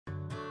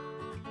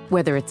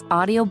Whether it's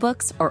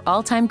audiobooks or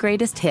all-time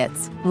greatest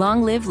hits,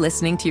 long live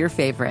listening to your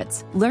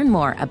favorites. Learn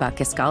more about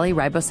Kisqali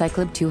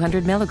Ribociclib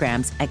 200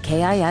 milligrams at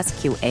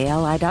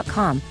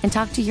KISQALI.com and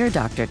talk to your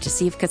doctor to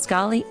see if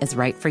Kisqali is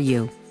right for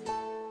you.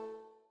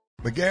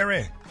 But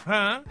Gary,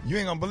 huh? You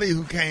ain't gonna believe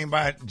who came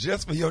by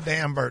just for your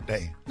damn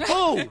birthday.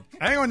 Who?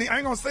 I ain't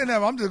gonna say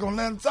that. I'm just gonna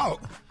let him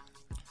talk.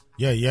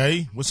 Yeah.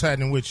 What's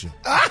happening with you?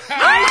 Ice Cube,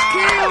 Ice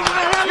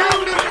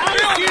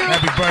Cube.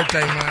 Happy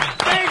birthday, man.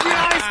 Thank you,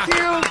 Ice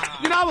Cube.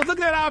 You know, I was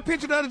looking at our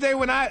picture the other day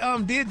when I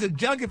did the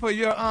junket for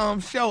your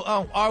show.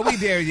 Are we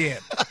there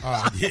yet?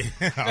 Yeah.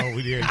 Are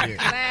we there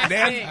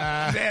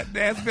yet?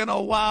 That's been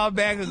a while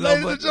back ago.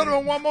 Ladies and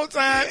gentlemen, one more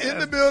time in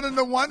the building,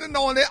 the one and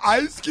only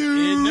Ice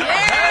Cube.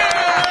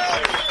 Yeah.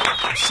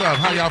 What's up?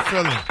 How y'all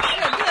feeling?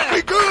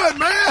 We good,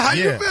 man. How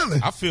you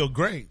feeling? I feel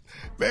great.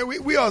 Man,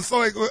 we are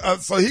so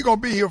he gonna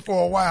be here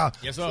for a while.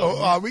 Yes, sir.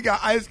 So we got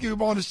Ice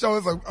Cube on the show.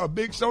 It's a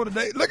big show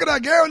today. Look at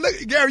that, Gary.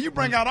 Gary, you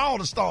bring out all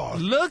the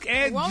stars. Look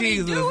at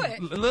Jesus.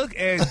 Look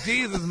at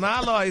Jesus, my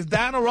Lord. Is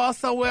Dinah Ross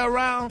somewhere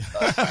around?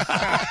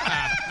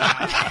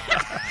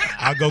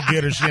 I'll go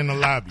get her. She in the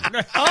lobby.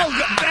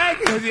 Oh, thank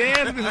you.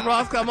 Yes, Miss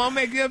Ross, come on,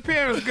 make your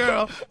appearance,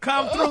 girl.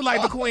 Come through,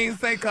 like the Queen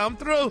say, come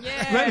through.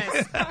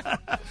 Yes.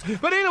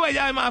 But anyway,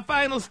 y'all, in my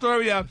final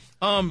story, John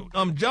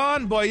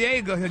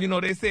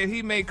Boyega, they said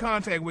he made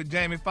contact with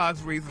Jamie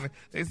Foxx recently.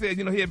 They said,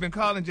 he had been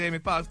calling Jamie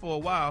Foxx for a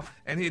while,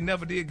 and he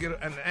never did get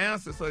an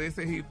answer. So they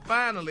said he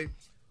finally,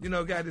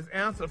 got this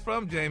answer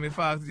from Jamie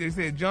Foxx. They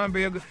said John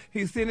Boyega,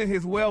 he's sending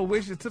his well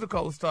wishes to the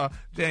co-star,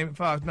 Jamie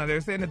Foxx. Now,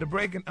 they're saying that the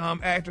breaking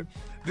actor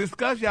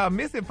discussed y'all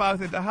missing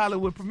Foxx at the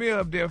Hollywood premiere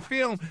of their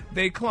film,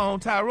 They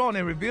Cloned Tyrone,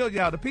 and revealed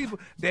y'all to people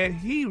that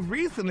he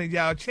recently,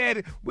 y'all,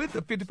 chatted with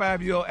the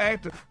 55-year-old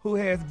actor who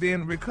has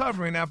been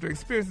recovering after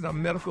experiencing a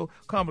medical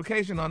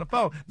complication on the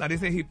phone. Now, they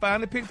say he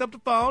finally picked up the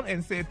phone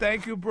and said,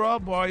 thank you, bro,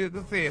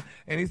 Boyega said.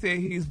 And he said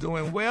he's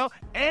doing well.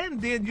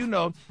 And then,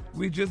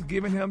 we just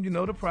giving him,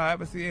 the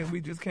privacy, and we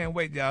just can't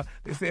wait, y'all.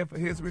 They said for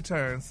his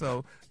return.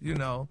 So,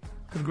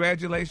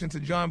 congratulations to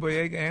John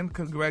Boyega and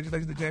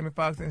congratulations to Jamie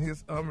Foxx and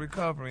his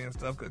recovery and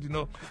stuff.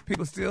 Because,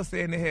 people still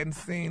saying they hadn't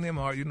seen him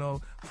or,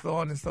 so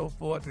on and so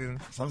forth.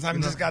 And sometimes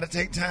you just got to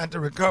take time to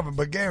recover.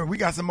 But, Gary, we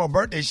got some more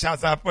birthday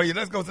shots out for you.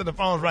 Let's go to the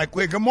phones right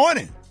quick. Good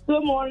morning.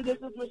 Good morning. This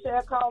is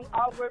Michelle calling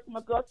all the way from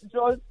Augusta,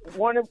 Georgia.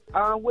 Want to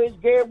wish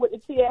Gary with the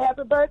T a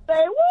happy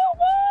birthday.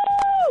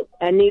 Woo-woo!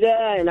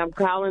 Anita, and I'm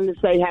calling to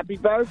say happy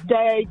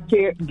birthday.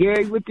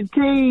 Gary with the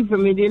T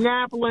from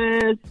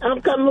Indianapolis.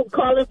 I'm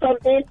calling from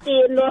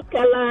NC, North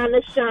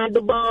Carolina,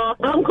 Shonda Ball.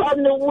 I'm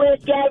calling to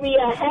wish Gary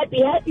a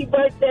happy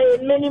birthday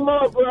and many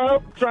more,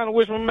 bro. Trying to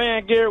wish my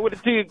man Gary with the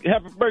T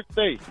happy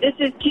birthday. This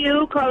is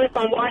Q calling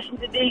from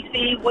Washington,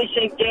 D.C.,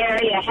 wishing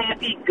Gary a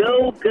happy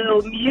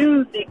go-go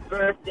music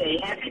birthday.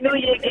 Happy New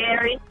Year,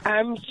 Gary.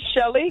 I'm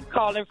Shelly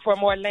calling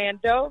from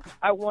Orlando.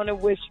 I want to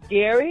wish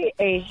Gary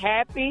a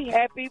happy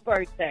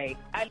birthday.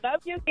 I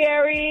love you,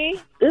 Gary.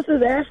 This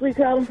is Ashley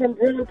calling from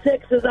Brindle,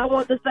 Texas. I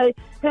want to say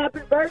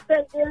happy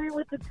birthday, Gary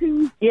with the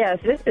T. Yes,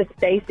 this is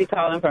Stacy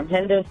calling from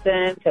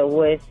Henderson to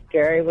wish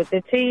Gary with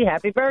the T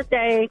happy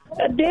birthday.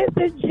 This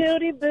is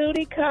Judy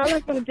Booty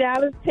calling from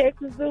Dallas,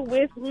 Texas to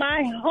wish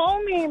my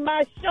homie,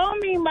 my show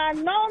me, my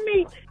know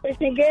me,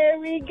 wishing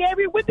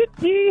Gary with the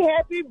T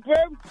happy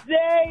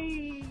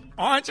birthday.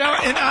 All right, y'all.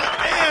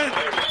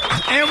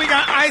 And we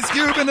got Ice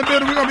Cube in the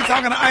building. We're going to be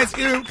talking to Ice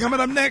Cube coming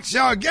up next,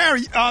 y'all.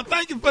 Gary,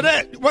 thank you for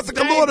that. What's the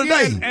color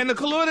today? And the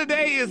color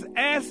today is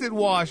acid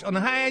wash. On the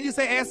high end, you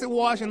say acid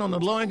wash, and on the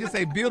low end, you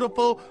say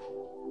beautiful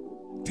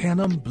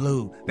denim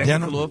blue. That's the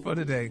color for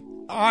today.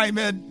 All right,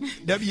 man.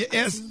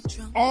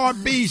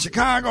 WSRB,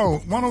 Chicago,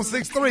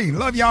 106.3.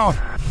 Love y'all.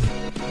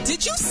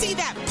 Did you see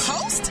that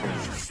post?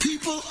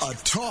 People are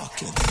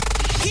talking.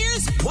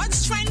 Here's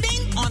what's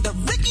trending on the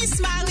Rickey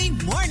Smiley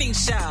Morning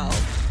Show.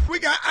 We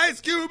got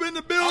Ice Cube in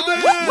the building.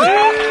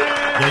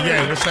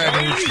 Yeah. What's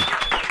happening with you?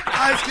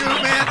 Ice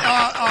Cube, man.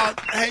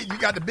 Hey, you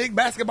got the big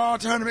basketball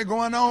tournament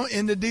going on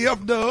in the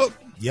DF Dub.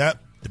 Yep,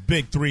 the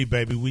Big Three,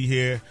 baby. We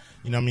here,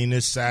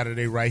 this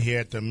Saturday right here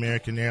at the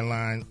American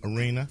Airlines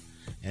Arena.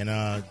 And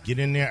get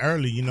in there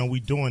early. We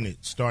doing it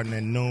starting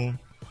at noon.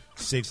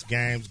 6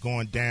 games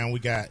going down. We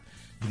got,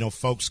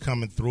 folks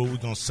coming through. We're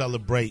going to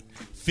celebrate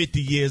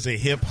 50 years of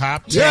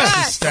hip-hop,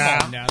 Texas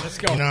style. Now, let's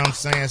go. You know what I'm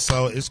saying?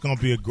 So it's going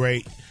to be a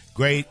great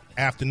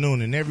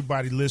afternoon. And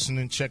everybody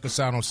listening, check us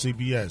out on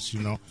CBS,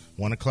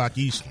 1 o'clock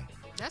Eastern.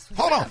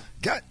 Hold on.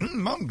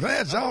 I'm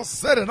glad y'all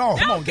set it off.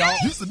 Come on, y'all.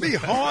 Used to be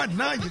hard.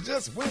 Now you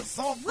just went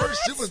soft. First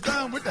you was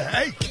down with the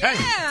AK.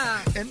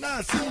 Yeah. And now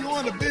I see you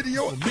on the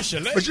video.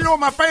 But you know what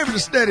my favorite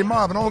is Steady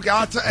Marvin.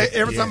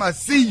 Every time I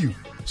see you.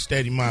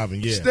 Steady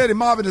Marvin, yeah. Steady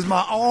Marvin is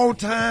my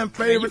all-time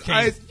favorite.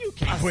 You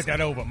can't put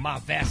that over my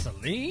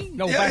Vaseline.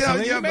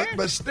 Vaseline, man.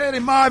 But Steady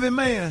Marvin,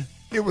 man,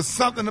 it was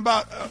something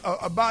about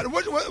it.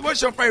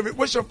 What's your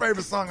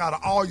favorite song out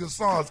of all your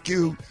songs,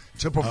 Q,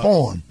 to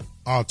perform?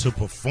 To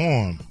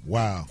perform.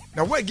 Wow.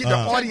 Now, what get the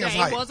audience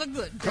hype? It was a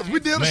good Because we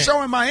did a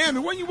show in Miami.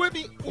 Weren't you with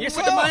me? Yes,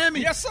 we went to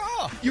Miami. Yes, sir.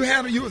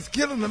 You was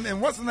killing them,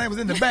 and what's the name was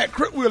in the back.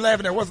 We were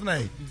laughing at what's the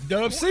name?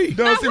 Dub C.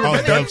 Dub C.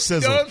 Oh, Dub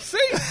Sizzle. Dub C.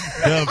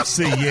 Dub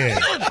C,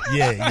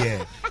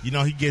 yeah. You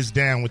know, he gets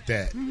down with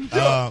that.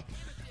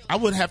 I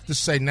would have to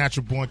say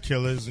Natural Born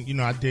Killers. You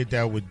know, I did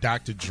that with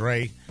Dr.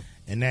 Dre.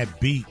 And that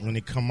beat, when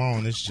it come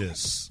on, it's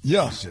just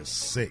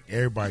sick.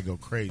 Everybody go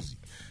crazy.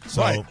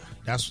 So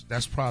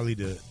that's probably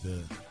the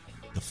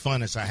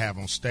funnest I have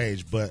on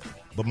stage. But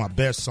my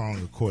best song,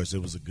 of course,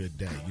 It Was a Good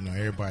Day. You know,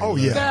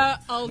 everybody. The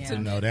ultimate. You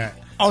know that.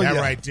 That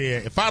right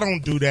there. If I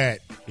don't do that,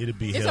 it'll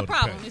be It's a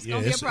problem. It's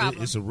gonna be a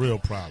problem. It's a real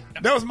problem.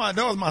 That was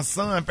my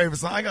son's favorite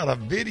song. I got a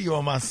video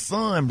of my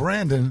son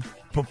Brandon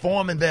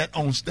performing that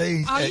on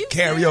stage at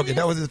karaoke. Serious?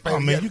 That was his favorite. Oh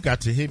man, you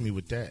got to hit me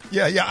with that.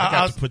 Yeah. I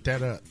got to put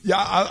that up. Yeah,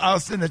 I'll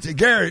send it to you.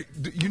 Gary,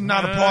 you're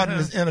not a part of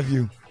this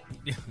interview.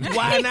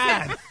 Why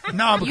not?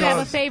 No, because you have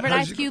a favorite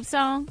Ice Cube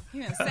song,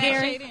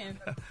 Gary?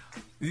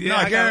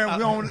 Yeah, Gary,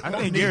 I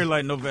think Gary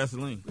like No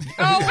Vaseline. Oh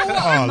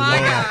my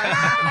God.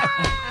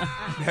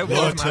 That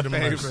Lord was my to the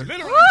favorite.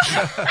 Literally.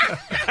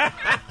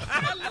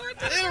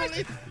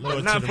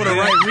 Lord Not to for the the man.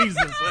 right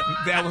reasons.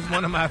 That was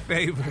one of my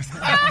favorites.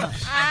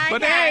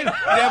 But hey,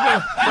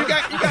 you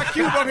got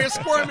Cube over here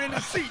squirming in the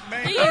seat,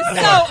 man. He is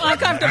so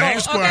uncomfortable. I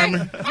ain't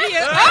squirming. Okay? He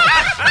is.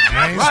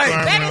 I ain't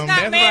squirming That is on not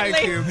That's manly.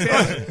 right, Cube.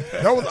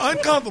 that was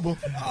uncomfortable.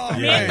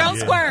 Men don't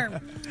squirm.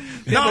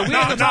 Yeah, but we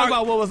ain't gonna talk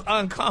about what was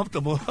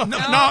uncomfortable.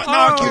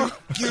 No,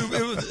 Cube.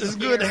 It's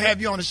good to have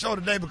you on the show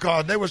today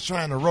because they was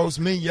trying to roast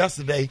me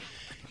yesterday.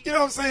 You know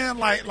what I'm saying?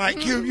 Like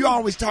Cube, you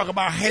always talk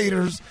about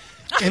haters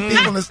and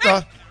people and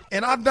stuff.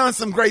 And I've done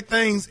some great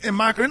things in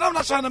my career. And I'm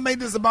not trying to make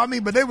this about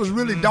me, but they was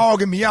really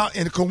dogging me out.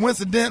 And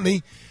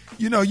coincidentally,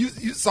 you know, you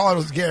saw it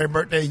was Gary's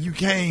birthday. You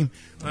came,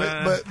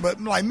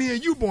 but like me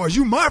and you boys,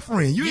 you my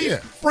friend. You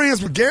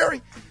friends with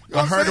Gary. You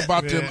know I heard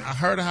about Yeah. them. I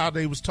heard how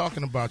they was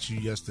talking about you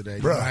yesterday.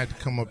 You know, I had to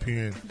come up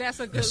here That's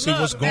a good and see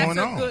look. what's going That's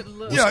on. a good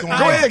look. Yeah, What's go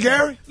going on? ahead,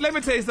 Gary. Let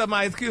me tell you something,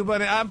 Ice Cube,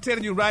 honey. I'm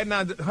telling you right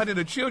now, honey,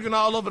 the children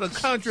all over the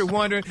country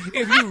wondering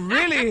if you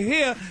really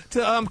here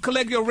to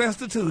collect your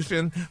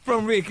restitution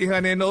from Rickey,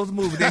 honey, in those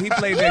movies that he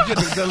played that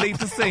just to delete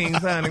the scenes,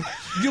 honey.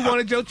 You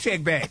wanted your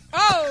check back.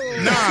 Oh.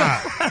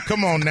 Nah,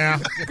 come on now.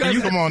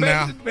 Come on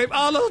now. Baby,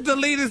 all those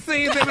deleted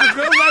scenes, baby, the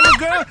girl, like, well,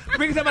 girl,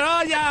 Rickey said,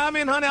 oh, yeah, I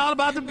mean, honey, all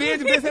about the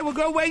business. They said, well,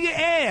 girl, where you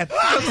at? Keep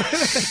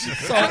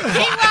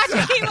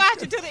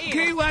watching to the end.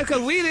 Keep watching,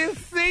 because we didn't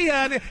see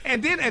her.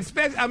 And then,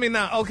 especially, I mean,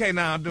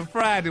 now, the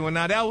Friday one,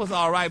 now, that was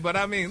all right, but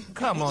I mean,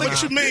 come on. What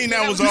now. you mean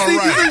that was all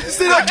right? You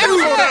see that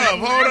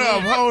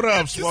Cube? Hold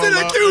up, You see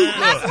that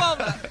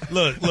Cube?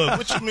 Look,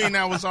 what you mean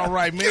that was all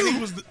right, man? He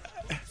was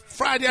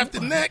Friday after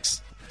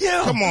next.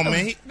 Yeah. Come on,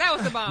 man. That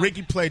was the bomb.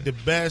 Rickey played the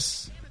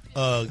best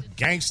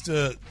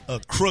gangster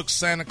crook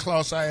Santa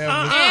Claus I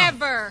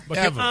Ever. But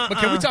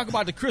can we talk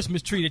about the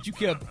Christmas tree that you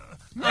kept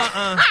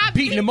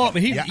beating him up?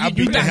 And I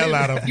beat the hell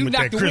out of him You with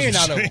knocked that the wind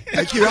Christmas out of him. tree.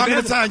 Hey, Q, how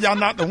many times y'all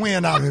knocked the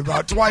wind out of me?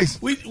 About twice.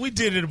 We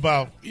did it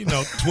about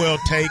 12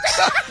 takes.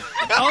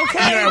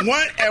 Okay. You know,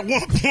 at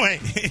one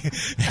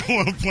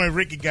point,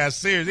 Rickey got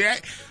serious. Yeah,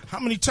 how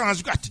many times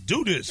you got to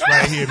do this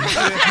right here, man? You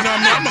know what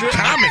I mean? I'm a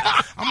comic.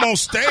 I'm on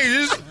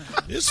stage.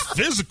 It's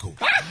physical.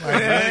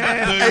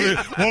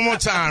 Like, one more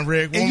time,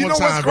 Rick. And you know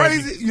what's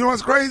crazy? You know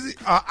what's crazy?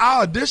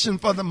 I auditioned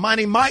for the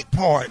Mighty Mike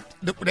part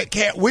that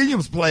Cat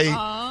Williams played,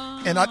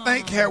 and I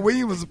think Cat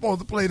Williams was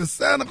supposed to play the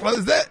Santa Claus.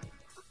 Is that?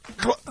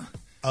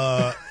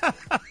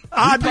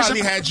 I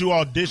probably had you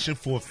audition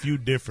for a few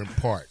different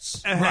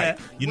parts. Right.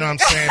 You know what I'm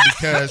saying?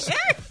 Because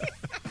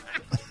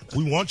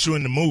we want you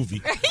in the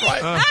movie.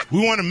 Right.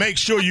 We want to make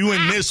sure you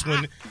in this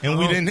one, and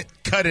we didn't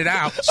cut it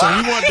out. So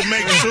we wanted to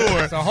make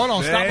sure. So hold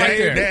on, stop right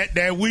there.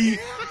 That we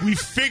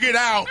figured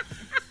out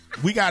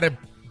we got to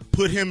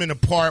put him in a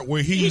part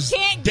where he's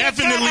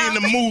definitely in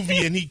the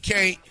movie, and he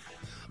can't.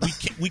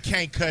 We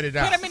can't cut it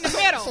out. Put him in the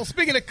middle. So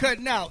speaking of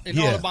cutting out, and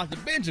all about the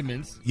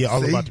Benjamins. Yeah, all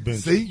about the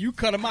Benjamins. See, you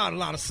cut them out a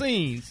lot of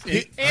scenes.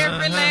 Every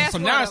last So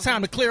one now of it's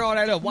time to clear all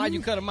that up. Why you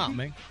cut them out,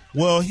 man?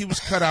 Well, he was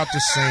cut out the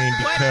scene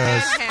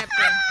because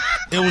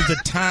it was the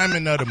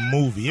timing of the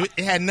movie. It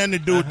had nothing to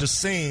do with the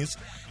scenes,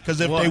 because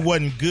if they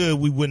wasn't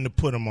good, we wouldn't have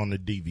put them on the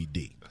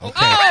DVD. Okay,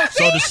 Oh,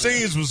 so the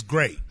scenes was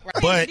great,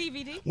 but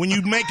when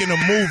you making a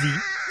movie,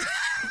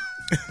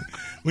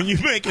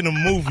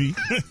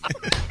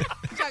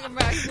 Talking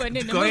about he wasn't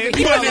in the Go movie. ahead.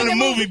 he wasn't in the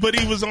movie, but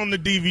he was on the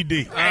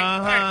DVD.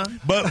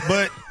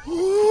 But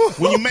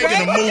when you're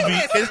making a movie,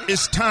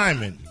 it's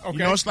timing. Okay.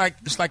 You know, it's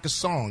like a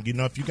song. You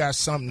know, if you got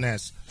something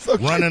that's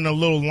running a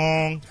little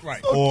long,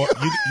 or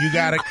you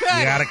gotta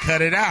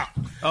cut it out.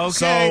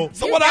 Okay.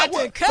 So what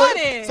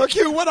So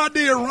Q, what I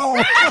did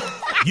wrong?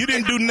 You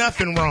didn't do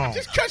nothing wrong.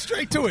 Just cut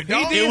straight to it, He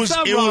dog. did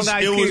something wrong,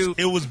 IQ.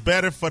 It was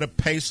better for the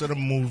pace of the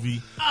movie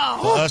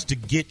for us to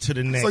get to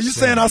the next. So you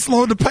scene. saying I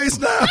slowed the pace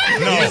down? No,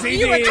 Yes, he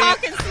You were did.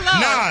 talking slow.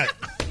 nah.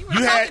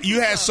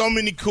 You had so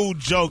many cool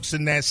jokes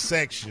in that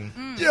section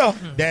Yeah.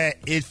 that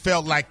it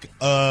felt like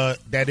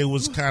that it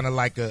was kind of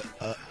like a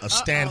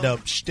stand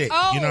up shtick.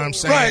 You know what I'm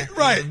saying?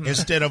 Right.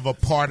 Instead of a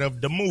part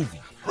of the movie.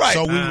 Right.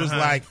 So we was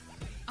like,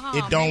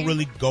 it don't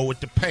really go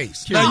with the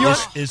pace. Now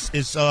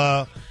It's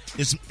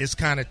it's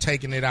kind of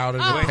taking it out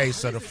of the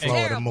pace of the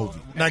flow of the movie.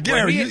 Now,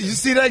 Gary, you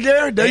see that,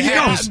 Gary? There you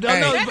go.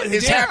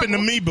 It's happened to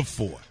me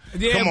before.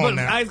 Yeah, Come on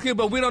now. Ice Cube,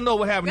 but we don't know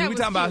what happened. We're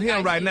talking about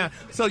him right now.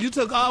 So you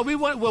took all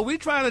what we're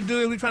trying to do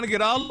is we're trying to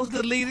get all those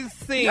deleted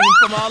scenes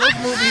from all those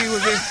movies he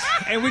was in,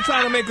 and we're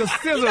trying to make a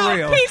scissor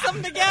reel. Piece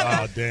them together.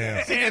 Oh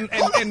damn!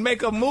 And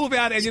make a movie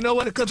out. And you know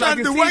what? Because Trying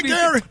to do what,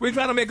 Gary? We're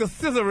trying to make a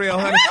scissor reel,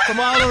 honey, from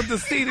all those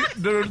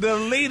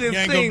deleted You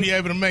ain't scenes. gonna be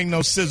able to make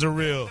no scissor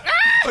reel.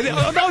 No,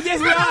 yes,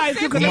 we are, Ice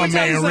Cube. Because My let me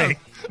tell you man, something. Rick.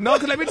 No,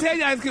 because let me tell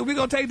you, Ice Cube, we're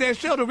going to take that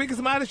show, the Rickey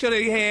Smiley show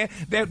that he had,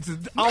 that's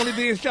only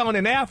being shown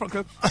in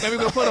Africa, and we're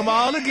going to put them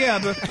all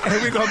together,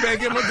 and we're going to make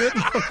him a good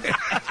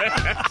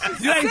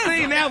movie. You ain't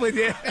seen that one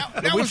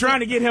yet. We're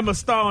trying to get him a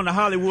star on the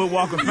Hollywood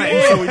Walk of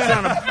Fame, so we're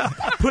trying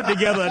to put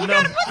together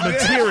enough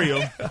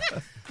material.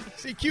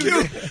 See, Q,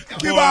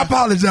 I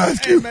apologize,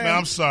 Q. Man,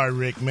 I'm sorry,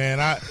 Rick, man.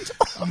 I'm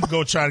going to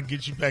go try to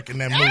get you back in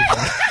that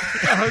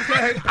movie.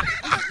 Okay.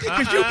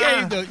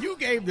 Because you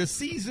gave the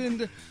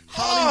seasoned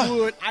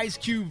Hollywood Ice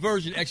Cube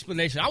version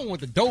explanation. I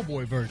want the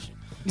Doughboy version.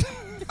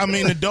 I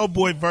mean, the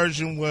Doughboy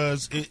version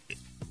was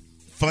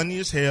funny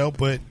as hell,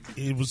 but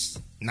it was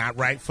not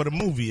right for the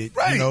movie.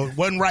 It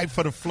wasn't right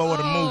for the flow of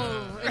the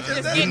movie. It's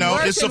just getting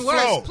worse it's a and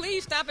worse. flow.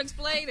 Please stop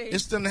explaining.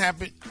 It's done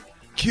happen.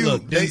 Q,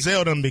 Look,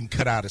 Denzel done been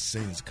cut out of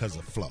scenes because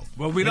of flow.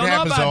 Well, we It don't know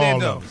happens about to that, all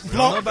though. of us. We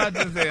don't know about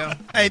Denzel.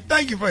 Hey,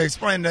 thank you for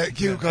explaining that,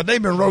 Q, because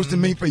they've been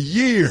roasting me for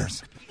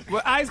years.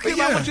 Well, Ice Cube,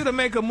 I want you to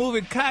make a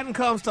movie, Cotton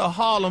Comes to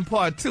Harlem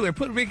Part 2, and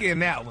put Rickey in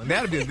that one.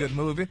 That'll be a good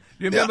movie.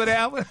 You remember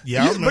that one?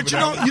 Yeah, I remember But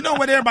that. you know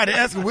what everybody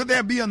asking? Will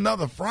there be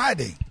another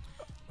Friday?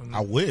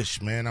 I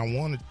wish, man. I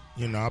wanted,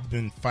 I've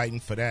been fighting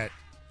for that,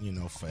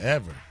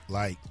 forever.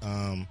 Like,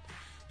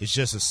 it's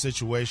just a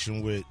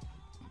situation with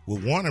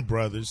Warner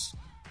Brothers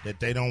that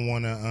they don't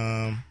want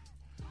to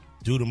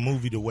do the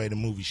movie the way the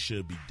movie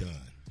should be done,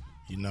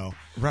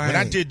 Right. But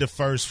I did the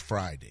first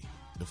Friday,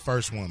 the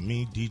first one,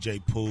 me,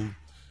 DJ Pooh,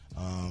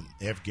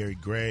 F. Gary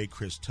Gray,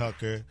 Chris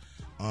Tucker.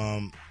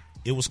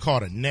 It was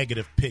called a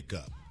negative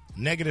pickup.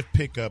 Negative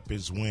pickup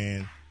is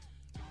when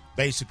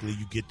basically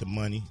you get the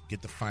money,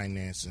 get the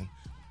financing,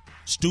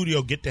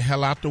 studio get the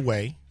hell out the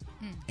way,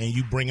 and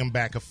you bring them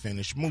back a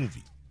finished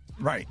movie.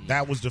 Right.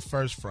 That was the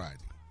first Friday.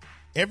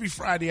 Every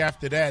Friday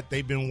after that,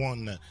 they've been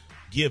wanting to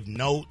give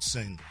notes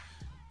and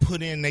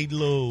put in a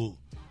little.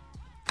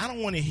 I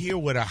don't want to hear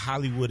what a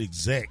Hollywood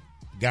exec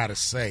got to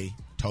say,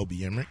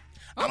 Toby Emmerich.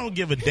 I don't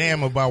give a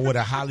damn about what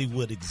a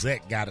Hollywood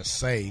exec got to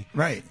say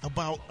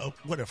about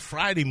what a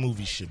Friday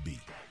movie should be.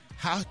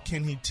 How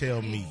can he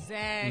tell me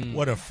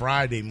what a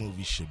Friday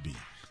movie should be?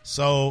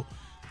 So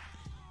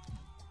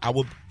I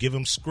would give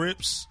him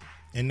scripts,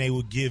 and they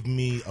would give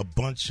me a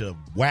bunch of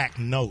whack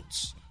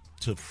notes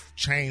to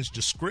change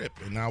the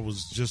script. And I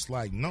was just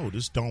like, no,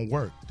 this don't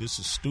work. This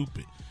is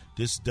stupid.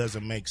 This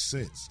doesn't make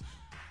sense.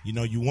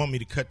 You want me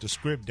to cut the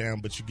script down,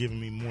 but you're giving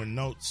me more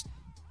notes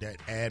that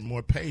add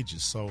more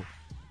pages. So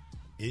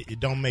it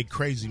don't make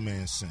Crazy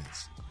Man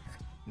sense.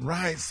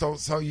 Right.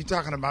 So you're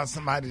talking about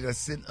somebody that's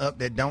sitting up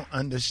that don't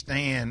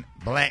understand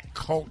black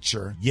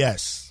culture.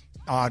 Yes.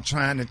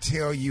 Trying to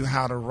tell you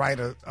how to write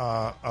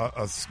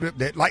a script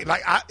that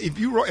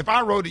if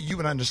I wrote it, you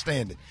would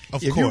understand it.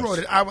 If course. you wrote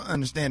it, I would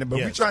understand it. But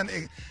Yes. we're trying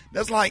to.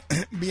 That's like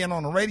being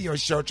on a radio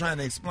show trying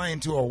to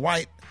explain to a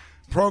white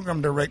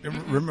program director.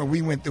 Remember,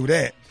 we went through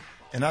that.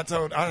 And I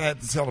had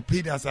to tell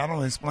Peter, I said, I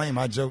don't explain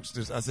my jokes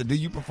to, I said, do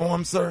you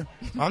perform, sir?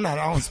 I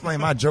don't explain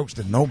my jokes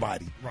to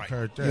nobody. Right.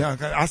 Heard that. Yeah,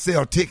 'cause I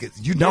sell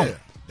tickets. You don't. Yeah,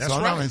 that's so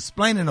I'm right. not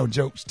explaining no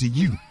jokes to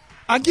you.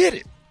 I get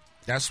it.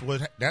 That's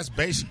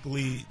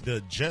basically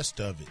the gist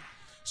of it.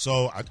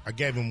 So I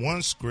gave him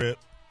one script.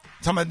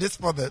 Talking about this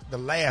for the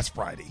last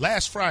Friday.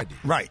 Last Friday.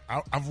 Right.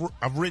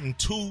 I've written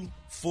 2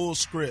 full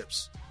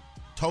scripts,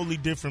 totally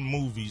different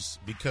movies,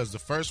 because the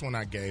first one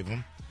I gave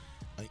him,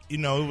 it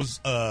was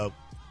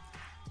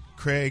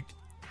Craig,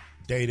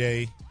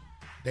 Day.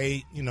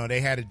 They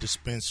had a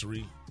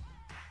dispensary.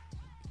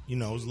 It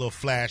was a little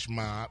flash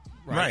mob.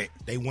 Right.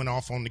 They went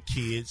off on the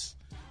kids,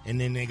 and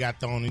then they got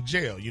thrown in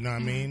jail. You know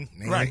what I mean?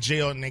 They Right. in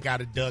jail, and they got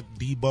to duck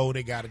Debo.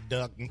 They got to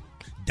duck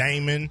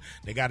Damon.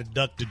 They got to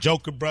duck the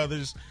Joker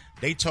brothers.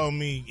 They told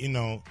me,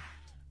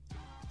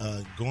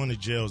 going to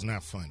jail is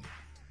not funny.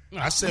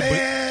 I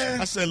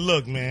said,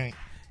 look, man,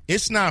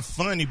 it's not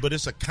funny, but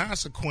it's a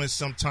consequence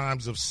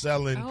sometimes of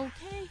selling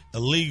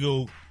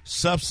illegal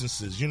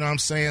substances. You know what I'm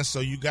saying? So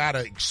you got to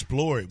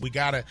explore it. We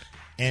got to,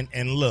 and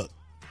look,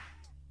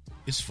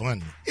 it's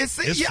funny. It's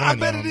yeah, funny.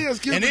 I bet it is.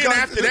 Q, And then because-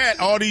 after that,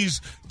 all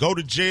these go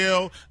to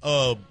jail,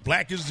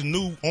 black is the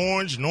new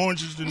orange, and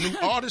orange is the new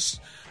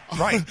artist.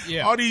 Right.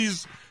 Yeah. All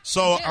these.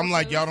 So I'm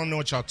like, y'all don't know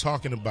what y'all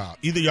talking about.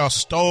 Either y'all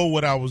stole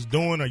what I was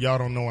doing, or y'all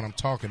don't know what I'm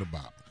talking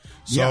about.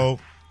 So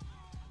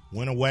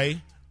went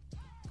away,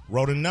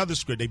 wrote another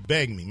script. They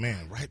begged me,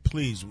 man, write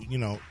please,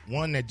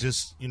 one that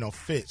just,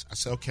 fits. I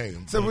said, okay.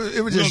 So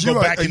it was we're just gonna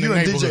you, go back in the you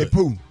and DJ neighborhood.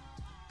 Pooh.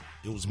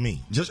 It was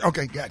me. Just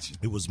okay, got you.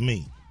 It was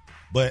me.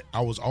 But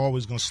I was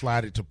always going to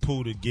slide it to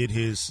Pooh to get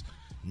his,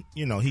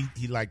 he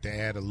liked to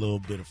add a little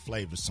bit of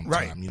flavor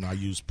sometime. Right. I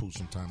use Pooh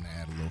sometime to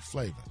add a little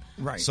flavor.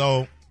 Right.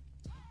 So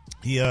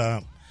he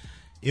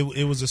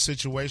it was a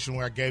situation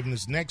where I gave him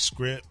his next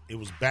script. It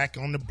was back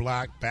on the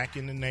block, back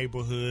in the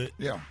neighborhood.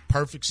 Yeah.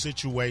 Perfect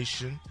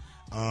situation.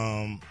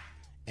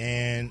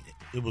 And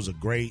it was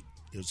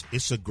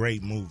it's a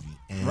great movie.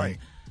 And right.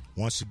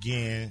 Once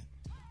again,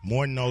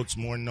 more notes.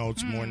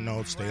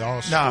 They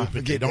all Nah,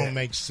 stupid. They don't that.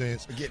 make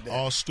sense. Forget that.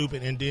 All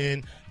stupid. And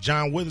then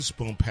John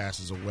Witherspoon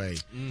passes away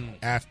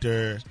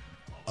after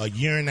a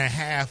year and a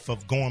half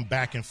of going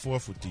back and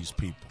forth with these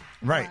people.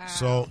 Right. Wow.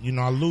 So,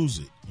 I lose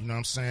it. You know what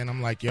I'm saying?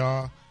 I'm like,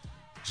 y'all,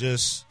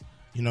 just,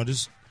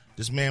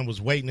 this man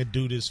was waiting to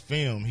do this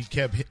film. He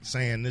kept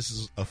saying, this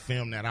is a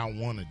film that I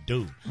want to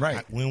do.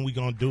 Right. When we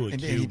going to do it,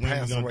 And then Q? he When we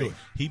passed gonna away. do it?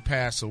 He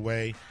passed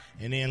away.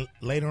 And then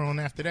later on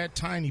after that,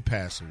 Tiny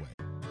passed away.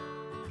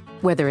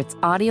 Whether it's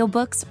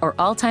audiobooks or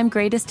all-time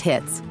greatest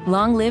hits,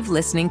 long live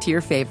listening to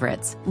your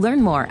favorites.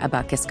 Learn more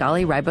about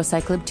Kisqali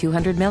Ribociclib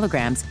 200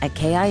 milligrams at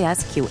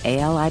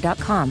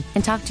KISQALI.com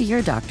and talk to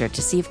your doctor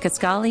to see if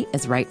Kisqali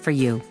is right for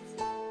you.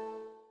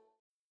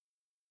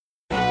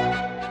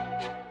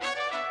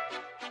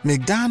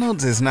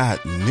 McDonald's is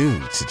not new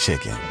to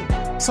chicken.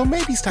 So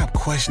maybe stop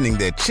questioning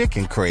their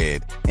chicken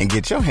cred and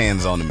get your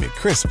hands on the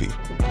McCrispy.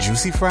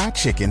 Juicy fried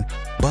chicken,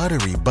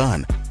 buttery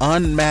bun,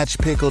 unmatched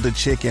pickle to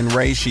chicken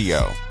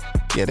ratio.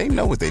 Yeah, they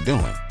know what they're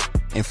doing.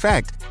 In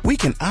fact, we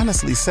can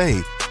honestly say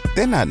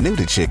they're not new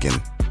to chicken.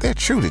 They're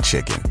true to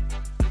chicken.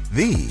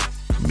 The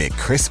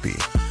McCrispy.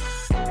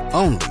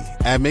 Only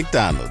at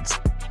McDonald's.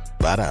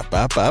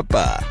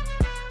 Ba-da-ba-ba-ba.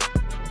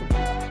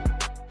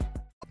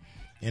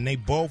 And they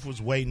both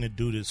was waiting to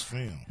do this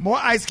film. More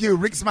Ice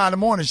Cube, Rickey Smiley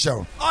Morning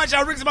Show. All right,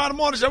 y'all, Rickey Smiley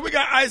Morning Show. We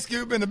got Ice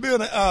Cube in the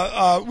building.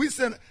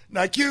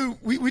 Now, Cube,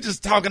 we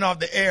just talking off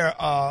the air,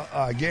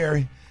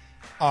 Gary.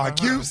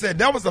 Cube said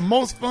that was the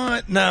most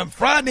fun. Now,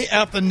 Friday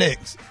After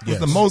Next was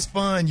the most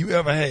fun you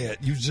ever had.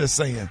 You was just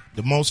saying.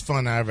 The most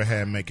fun I ever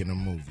had making a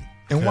movie.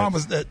 And why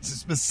was that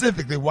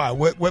specifically? Why?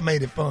 What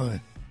made it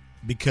fun?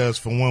 Because,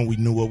 for one, we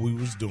knew what we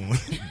was doing.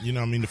 You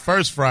know what I mean? The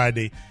first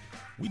Friday,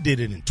 we did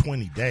it in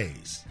 20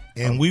 days.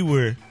 And we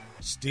were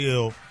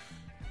still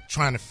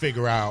trying to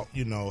figure out,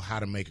 how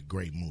to make a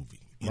great movie.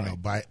 You know,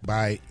 by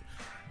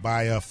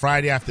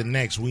Friday After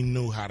Next, we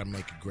knew how to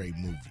make a great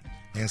movie.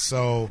 And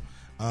so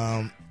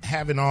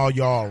having all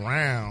y'all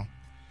around,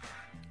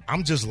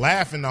 I'm just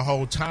laughing the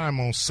whole time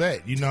on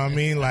set. You know what I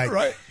mean?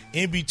 Like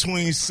in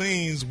between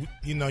scenes,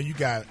 you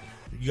got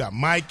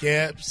Mike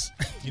Epps.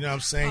 You know what I'm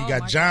saying? You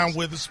got John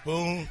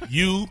Witherspoon.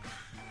 You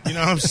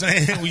know what I'm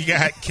saying? We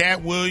got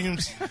Cat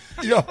Williams.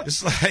 Yeah.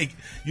 It's like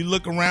you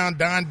look around,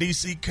 Don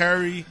D.C.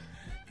 Curry.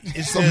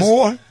 It's some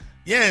more?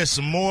 Yeah,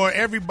 some more.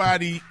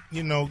 Everybody,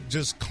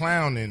 just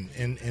clowning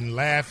and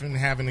laughing,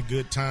 having a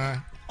good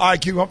time. All right,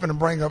 Q, I'm going to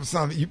bring up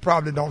something. You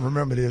probably don't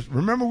remember this.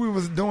 Remember we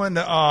was doing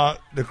the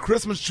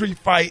Christmas tree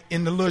fight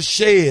in the little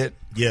shed?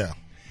 Yeah.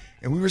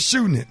 And we were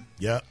shooting it.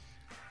 Yeah.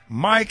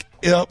 Mike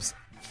Epps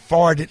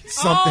farted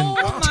something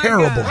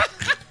terrible.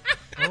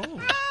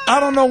 I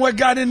don't know what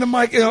got into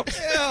Mike Epps.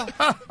 Yeah.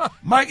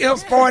 Mike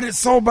Epps farted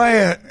so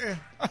bad.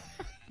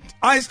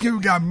 Ice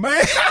Cube got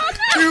mad.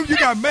 Cube, you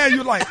got mad.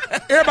 You're like,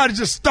 everybody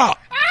just stop.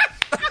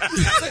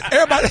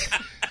 Everybody.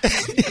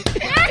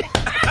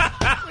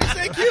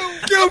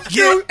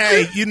 Cube.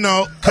 Hey,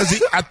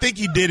 because I think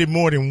he did it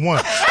more than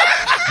once.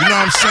 You know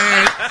what I'm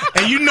saying?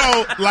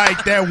 And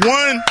like that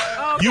one,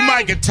 you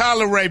might can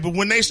tolerate, but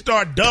when they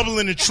start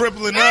doubling and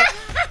tripling up,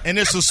 and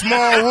it's a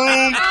small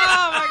room,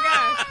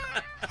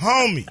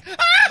 homie.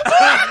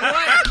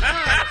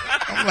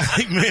 I'm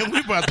like, man, we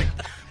about to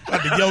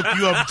yoke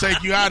you up and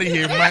take you out of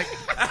here, Mike.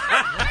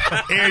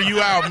 Air you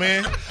out,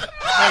 man.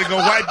 Gotta go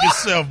wipe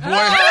yourself, boy.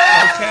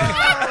 Okay.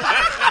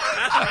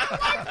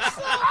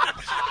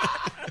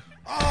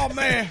 Oh,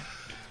 man.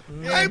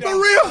 Hey,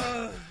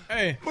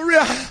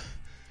 Maria.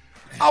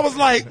 I was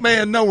like,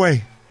 man, no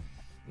way.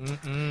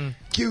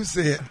 Q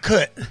said,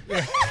 cut.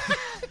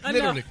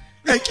 Literally.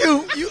 Hey,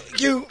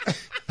 Q,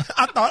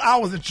 I thought I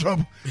was in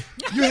trouble.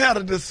 You had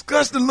a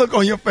disgusting look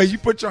on your face. You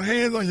put your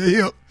hands on your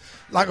hip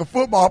like a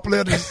football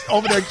player that's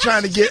over there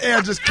trying to get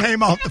air, just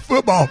came off the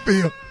football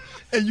field.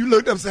 And you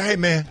looked up and said, hey,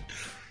 man.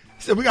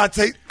 Said, we got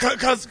to take,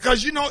 because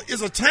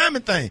it's a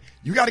timing thing.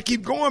 You got to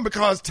keep going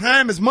because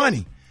time is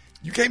money.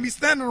 You can't be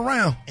standing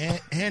around.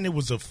 And it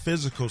was a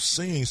physical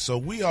scene, so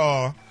we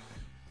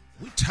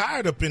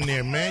tired up in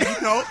there, man.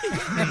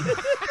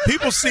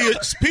 People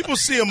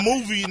see a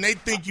movie and they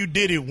think you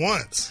did it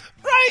once.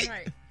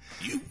 Right.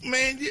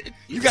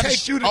 You got to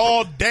shoot it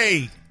all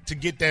day to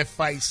get that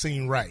fight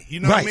scene right. You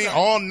know what I mean?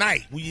 All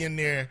night we in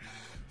there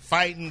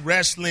fighting,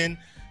 wrestling,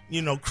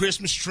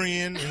 Christmas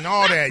treeing and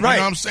all that. You know what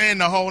I'm saying?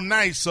 The whole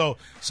night. So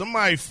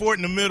somebody fought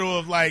in the middle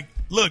of like,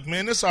 look,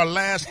 man, this is our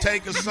last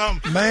take or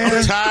something. Man.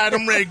 I'm tired.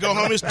 I'm ready to go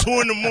home. It's 2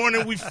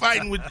 a.m. We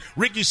fighting with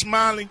Rickey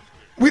Smiley.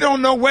 We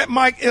don't know what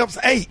Mike Epps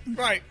ate.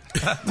 Right.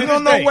 We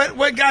don't know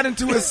what got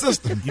into his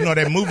system.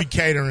 That movie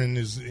catering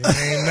ain't nothing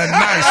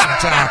nice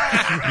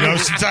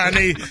sometimes. Sometimes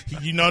they,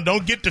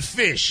 don't get the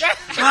fish.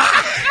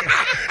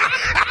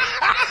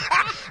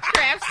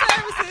 Craft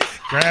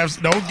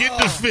services. Don't get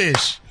the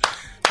fish.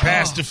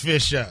 Pass the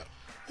fish up.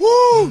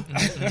 Woo!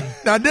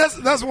 Now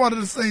that's one of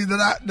the things that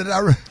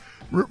I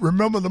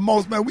remember the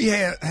most, man. We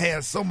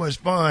had so much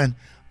fun.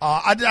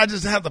 I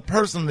just have to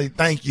personally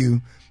thank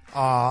you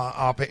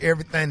for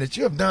everything that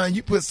you have done.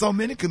 You put so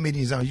many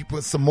comedians on. You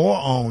put some more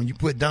on. You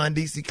put Don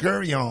D.C.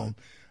 Curry on,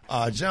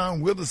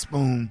 John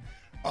Witherspoon,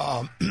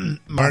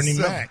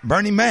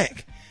 Bernie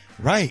Mac,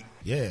 right?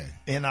 Yeah,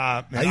 and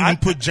I even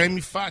put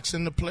Jamie Foxx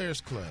in the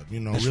Players Club.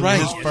 That's really right.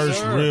 His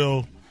first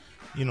real,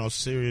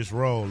 serious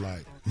role.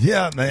 Like,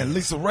 yeah, man.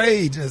 Lisa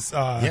Ray just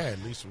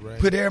Lisa Ray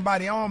put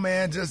everybody on,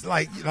 man. Just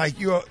like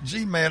you're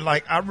man.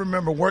 Like I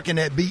remember working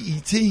at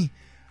BET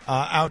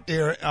out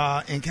there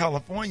in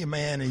California,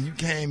 man. And you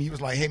came. You was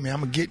like, hey, man,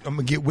 I'm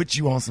gonna get with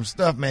you on some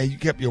stuff, man. You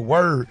kept your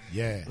word.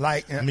 Yeah.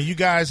 Like, I mean, you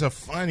guys are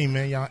funny,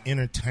 man. Y'all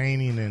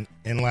entertaining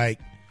and like.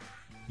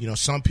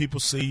 Some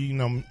people see,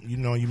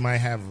 you might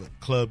have a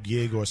club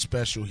gig or a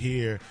special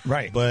here.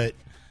 Right. But,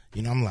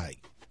 I'm like,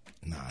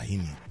 nah, he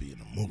need to be in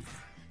a movie.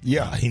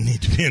 Yeah. He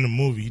need to be in a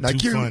movie. He's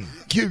too funny.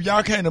 Cube,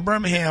 y'all came to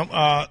Birmingham,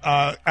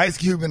 Ice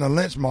Cube in a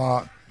lynch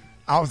mob.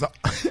 I was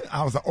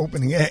an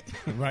opening act.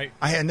 Right.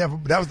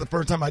 That was the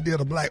first time I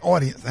did a black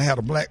audience. I had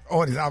a black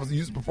audience. I was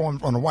used to perform in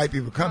front of white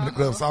people comedy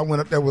club, so I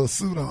went up there with a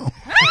suit on.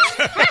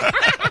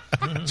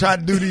 Tried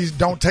to do these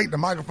don't take the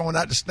microphone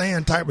out the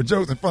stand type of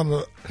jokes in front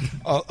of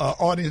an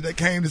audience that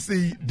came to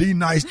see D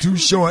Nice, Too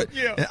Short,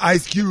 and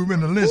Ice Cube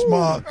in the lynch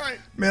mob. Right.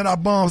 Man, I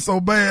bombed so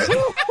bad.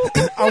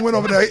 I went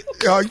over there.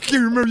 You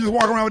can remember you was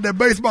walking around with that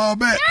baseball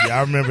bat? Yeah,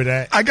 I remember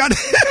that. I got it.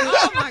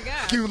 Oh, my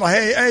God. Cube was like,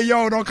 hey,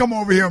 yo, don't come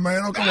over here,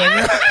 man. Don't come over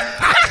here.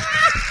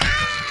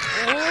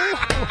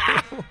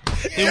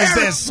 It was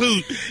that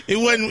suit. It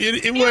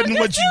wasn't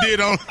what you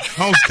did on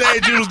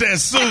stage. It was that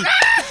suit.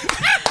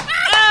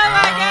 Oh,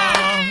 my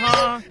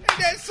God.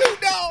 That suit,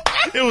 dog.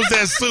 It was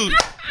that suit.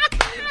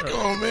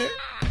 Come on, man.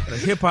 A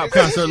hip-hop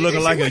concert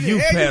looking like a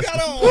youth pastor.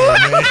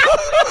 Yeah, man.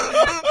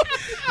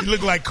 He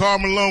looked like Karl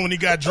Malone when he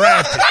got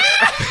drafted. Oh,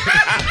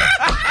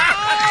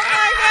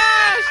 my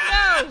gosh,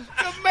 no.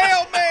 The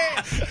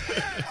mailman.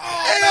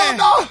 Hell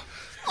no.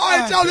 All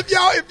right, y'all.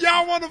 If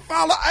y'all want to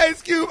follow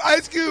Ice Cube,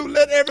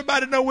 let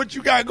everybody know what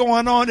you got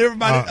going on.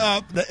 Everybody,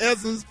 the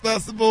Essence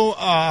Festival,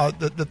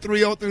 the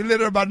 303.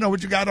 Let everybody know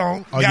what you got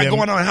going on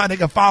and how they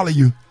can follow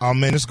you. Oh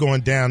man, it's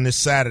going down this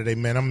Saturday,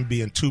 man. I'm gonna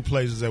be in 2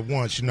 places at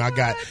once. I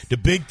got the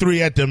big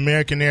 3 at the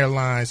American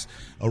Airlines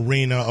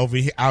Arena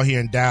out here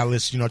in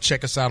Dallas.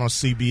 Check us out on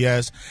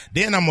CBS.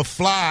 Then I'm gonna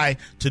fly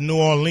to New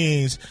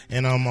Orleans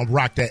and I'm gonna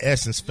rock that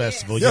Essence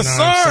Festival. Yes,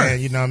 what I'm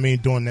saying? You know what I mean?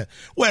 Doing the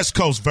West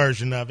Coast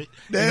version of it.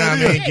 You know what I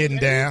mean? Getting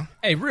down.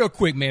 Hey, real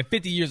quick, man.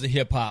 50 years of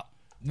hip hop.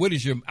 What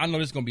is I know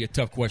this is gonna be a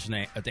tough question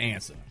to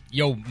answer.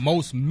 Your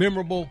most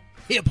memorable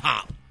hip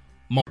hop.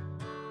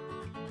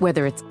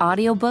 Whether it's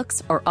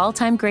audiobooks or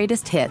all-time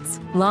greatest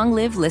hits, long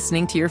live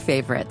listening to your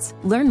favorites.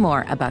 Learn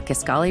more about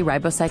Kisqali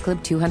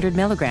Ribociclib 200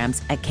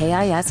 milligrams at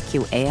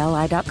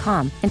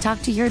KISQALI.com and talk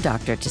to your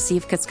doctor to see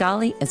if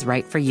Kisqali is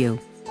right for you.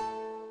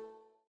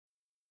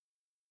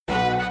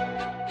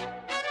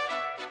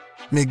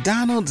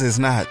 McDonald's is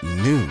not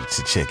new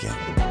to chicken.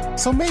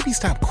 So maybe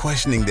stop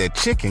questioning their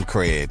chicken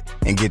cred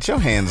and get your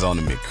hands on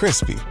the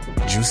McCrispy.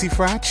 Juicy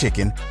fried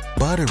chicken,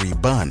 buttery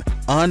bun,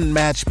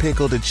 unmatched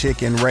pickle to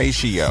chicken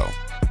ratio.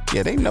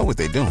 Yeah, they know what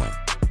they're doing.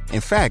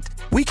 In fact,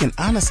 we can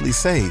honestly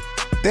say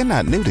they're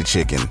not new to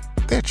chicken.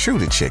 They're true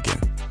to chicken.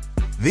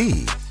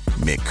 The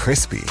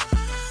McCrispy.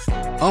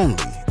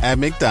 Only at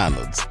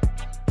McDonald's.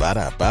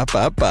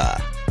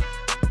 Ba-da-ba-ba-ba.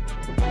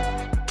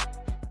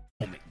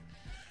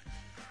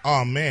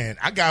 Oh man,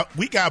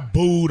 we got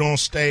booed on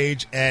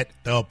stage at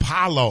the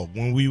Apollo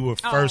when we were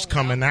first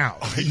coming out.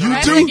 You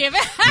too?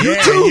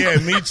 Yeah,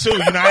 me too.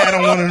 I had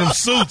on one of them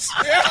suits.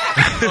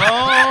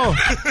 That'll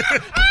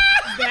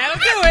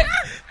do it.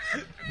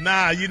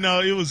 Nah,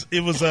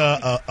 it was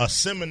a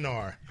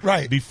seminar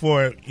right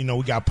before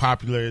we got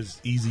popular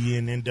as Eazy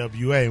and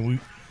NWA, and we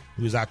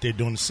was out there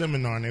doing the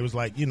seminar, and it was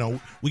like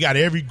we got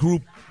every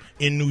group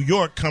in New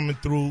York coming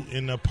through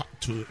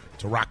to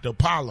rock the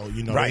Apollo.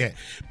 They had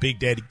Big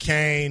Daddy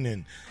Kane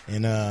and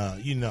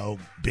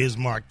Biz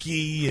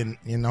Markie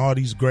and all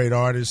these great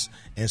artists,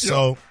 and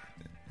so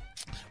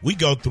we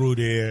go through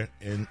there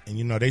and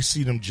they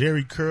see them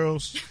Jerry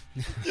curls.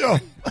 Yo.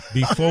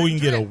 Before we can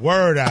get a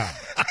word out.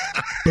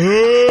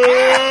 Boo!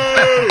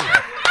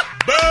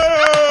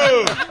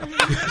 Boo!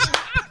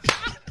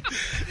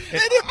 They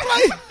didn't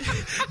play.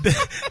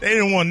 They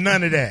didn't want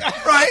none of that.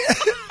 Right.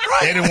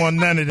 They didn't want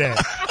none of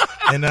that.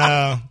 And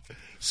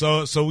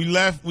so we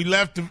left. We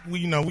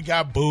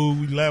got booed.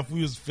 We left.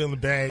 We was feeling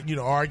bad.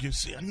 Arguing.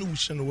 See, I knew we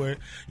shouldn't have worn it.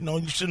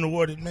 You shouldn't have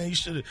worn it, man. You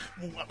should have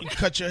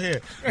cut your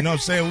hair. You know what I'm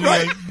saying? We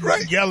were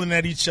yelling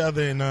at each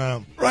other, and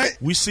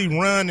we see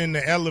Run in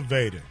the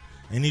elevator,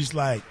 and he's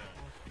like,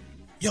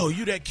 "Yo,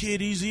 you that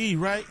kid Eazy-E,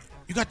 right?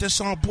 You got that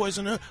song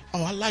Poison Up?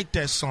 Oh, I like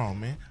that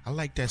song, man.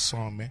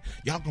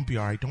 Y'all gonna be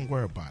all right. Don't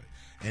worry about it."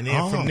 And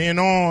then from then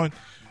on,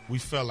 we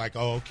felt like,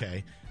 oh,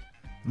 okay.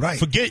 Right.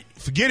 Forget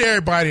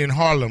everybody in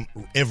Harlem.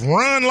 If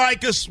Run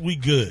like us, we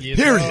good.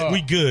 Period.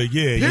 We good.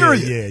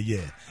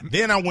 Yeah.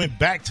 Then I went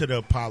back to the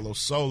Apollo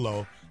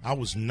solo I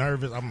was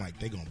nervous. I'm like,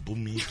 they gonna boo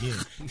me again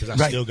because I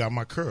Right. still got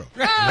my curl. You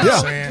know Yeah, what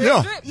I'm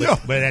saying? yeah.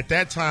 But at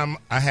that time,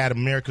 I had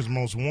America's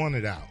Most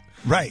Wanted out.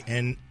 Right.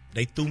 And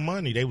they threw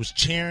money. They was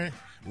cheering.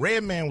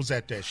 Redman was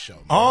at that show.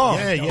 Oh.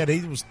 Yeah,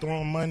 they was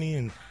throwing money,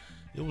 and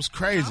it was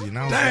crazy. And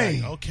I was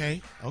Dang. like,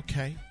 okay.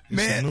 It's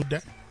Man. a new day.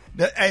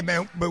 Hey,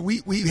 man, but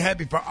we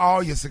happy for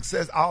all your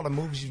success, all the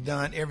movies you've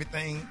done,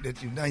 everything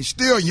that you've done. You're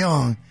still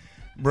young,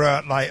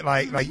 bruh.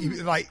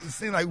 It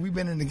seems like we've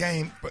been in the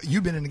game.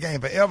 You've been in the game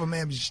forever,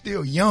 man. But you're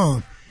still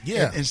young,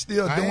 Yeah, and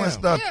still I doing am.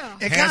 stuff. Yeah.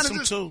 And Handsome,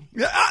 kinda too.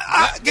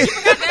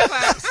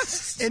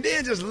 And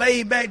then just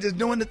laid back, just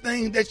doing the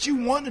thing that you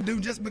want to do,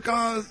 just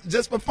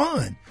for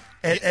fun.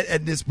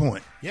 At this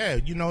point, Yeah,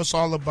 it's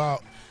all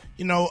about,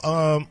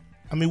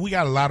 we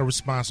got a lot of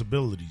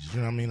responsibilities. You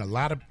know what I mean? A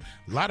lot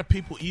of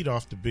people eat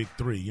off the big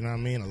three. You know what I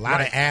mean? A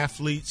lot of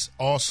athletes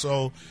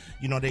also,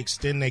 they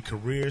extend their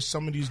careers.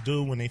 Some of these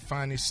dudes, when they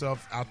find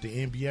themselves out the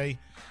NBA,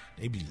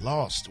 they be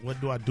lost. What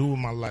do I do with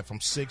my life? I'm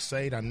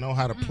 6'8". I know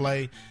how to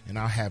play, and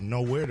I have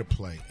nowhere to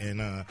play.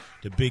 And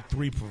the big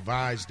three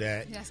provides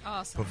that. That's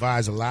awesome.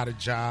 Provides a lot of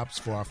jobs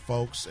for our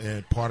folks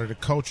and part of the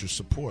culture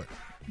support.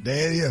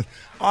 there it is.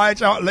 All right,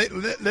 y'all.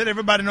 Let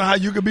everybody know how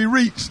you can be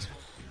reached.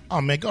 Oh,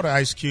 man, go to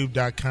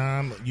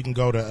IceCube.com. You can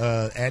go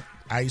to at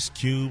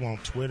IceCube on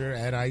Twitter,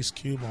 at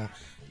IceCube on,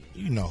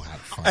 you know how to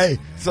find Hey, me,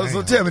 man.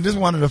 so tell me, this is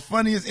one of the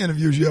funniest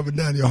interviews you ever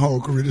done in your whole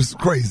career. This is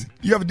crazy.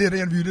 You ever did an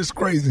interview this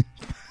crazy?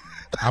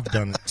 I've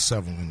done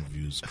several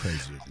interviews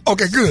crazier.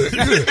 Okay, good.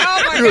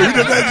 Oh,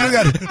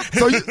 my Good.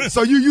 God.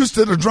 So you used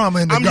to the drama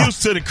and the I'm gossip.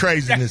 used to the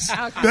craziness.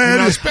 Man,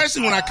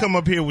 Especially when I come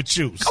up here with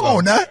you. Come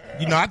on now.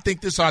 I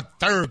think this is our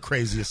third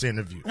craziest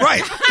interview.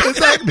 Right,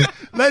 exactly.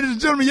 Ladies and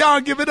gentlemen, y'all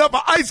give it up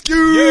for Ice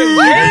Cube.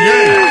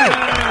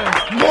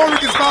 Yeah. More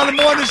Rickey Smiley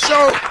Morning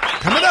Show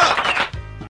coming up.